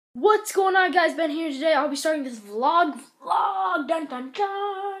What's going on, guys? Ben here today. I'll be starting this vlog, dun dun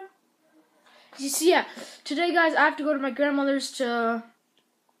dun. You see, yeah, today, guys, I have to go to my grandmother's to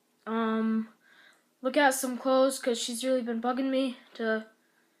look at some clothes because she's really been bugging me to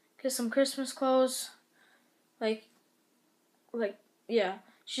get some Christmas clothes. Like, yeah,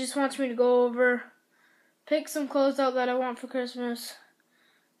 she just wants me to go over, pick some clothes out that I want for Christmas,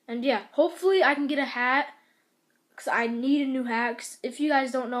 and yeah, hopefully I can get a hat. Because I need a new hat. Cause if you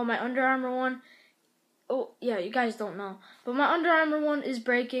guys don't know, my Under Armour one, oh yeah, you guys don't know, but my Under Armour one is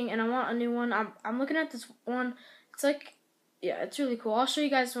breaking, and I want a new one. I'm looking at this one. It's like, yeah, it's really cool. I'll show you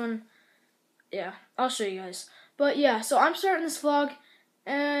guys when. Yeah, I'll show you guys. But yeah, so I'm starting this vlog,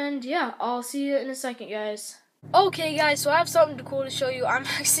 and yeah, I'll see you in a second, guys. Okay, guys, so I have something cool to show you. I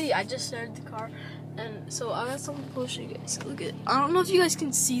just started the car, and so I got something cool to show you guys. Look at. I don't know if you guys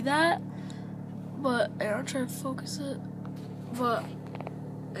can see that. But I'll try to focus it. But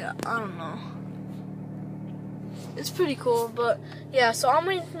yeah, I don't know. It's pretty cool. But yeah, so I'm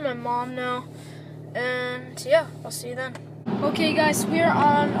waiting for my mom now. And yeah, I'll see you then. Okay, guys, we're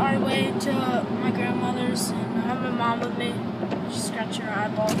on our way to my grandmother's, and I have my mom with me. She's scratching her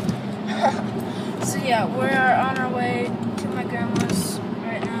eyeball. So yeah, we're on our way to my grandma's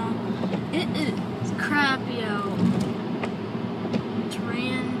right now. It is crappy out. It's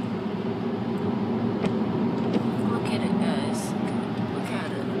raining.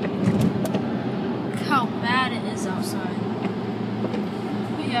 How bad it is outside.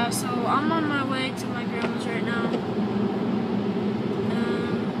 But yeah, so I'm on my way to my grandma's right now.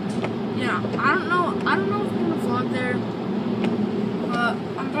 And yeah, I don't know if I'm gonna vlog there, but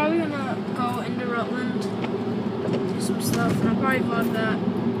I'm probably gonna go into Rutland, do some stuff, and I'll probably vlog that.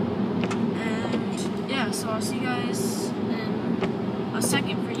 And yeah, so I'll see you guys in a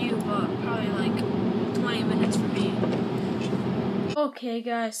second for you, but probably like 20 minutes for me. Okay,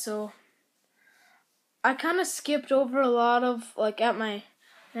 guys, so I kind of skipped over a lot of, at my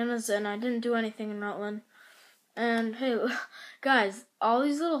nana's, and I didn't do anything in Rutland. And, hey, guys, all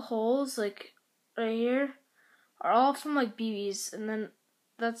these little holes, right here, are all from, BBs. And then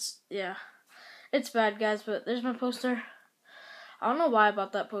yeah. It's bad, guys, but there's my poster. I don't know why I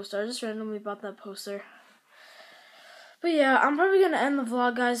bought that poster. I just randomly bought that poster. But, yeah, I'm probably going to end the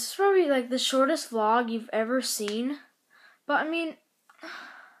vlog, guys. It's probably, the shortest vlog you've ever seen. But, I mean,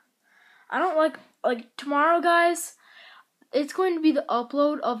 I don't like tomorrow, guys, it's going to be the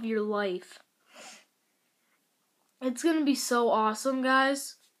upload of your life. It's going to be so awesome,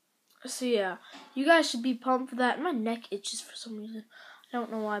 guys. So yeah, you guys should be pumped for that. My neck itches for some reason. I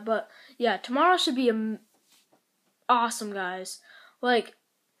don't know why, but yeah, tomorrow should be awesome, guys.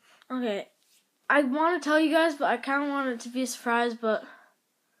 Okay, I want to tell you guys, but I kind of want it to be a surprise, but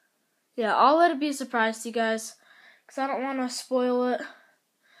yeah, I'll let it be a surprise to you guys, because I don't want to spoil it.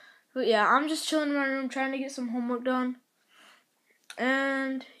 But yeah, I'm just chilling in my room trying to get some homework done.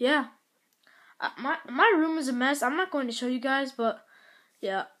 And yeah, my room is a mess. I'm not going to show you guys, but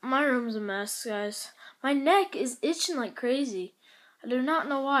yeah, my room is a mess, guys. My neck is itching like crazy. I do not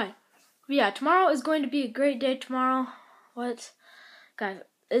know why. But yeah, tomorrow is going to be a great day tomorrow. What? Guys,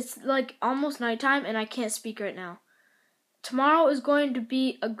 it's almost nighttime and I can't speak right now. Tomorrow is going to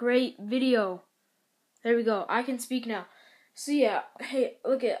be a great video. There we go. I can speak now. So yeah, hey,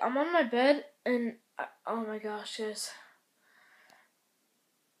 look it. I'm on my bed and oh my gosh, guys.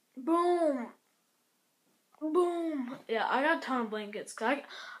 Boom. Boom. Yeah, I got a ton of blankets. Cause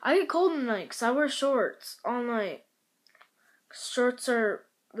I get cold in the night because I wear shorts all night. Shorts are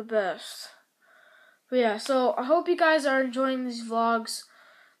the best. But yeah, so I hope you guys are enjoying these vlogs.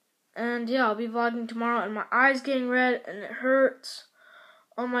 And yeah, I'll be vlogging tomorrow and my eye's getting red and it hurts.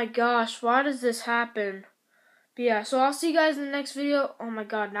 Oh my gosh, why does this happen? But yeah, so I'll see you guys in the next video. Oh my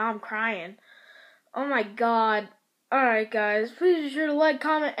god, now I'm crying. Oh my god. Alright, guys. Please be sure to like,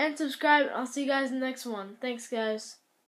 comment, and subscribe. I'll see you guys in the next one. Thanks, guys.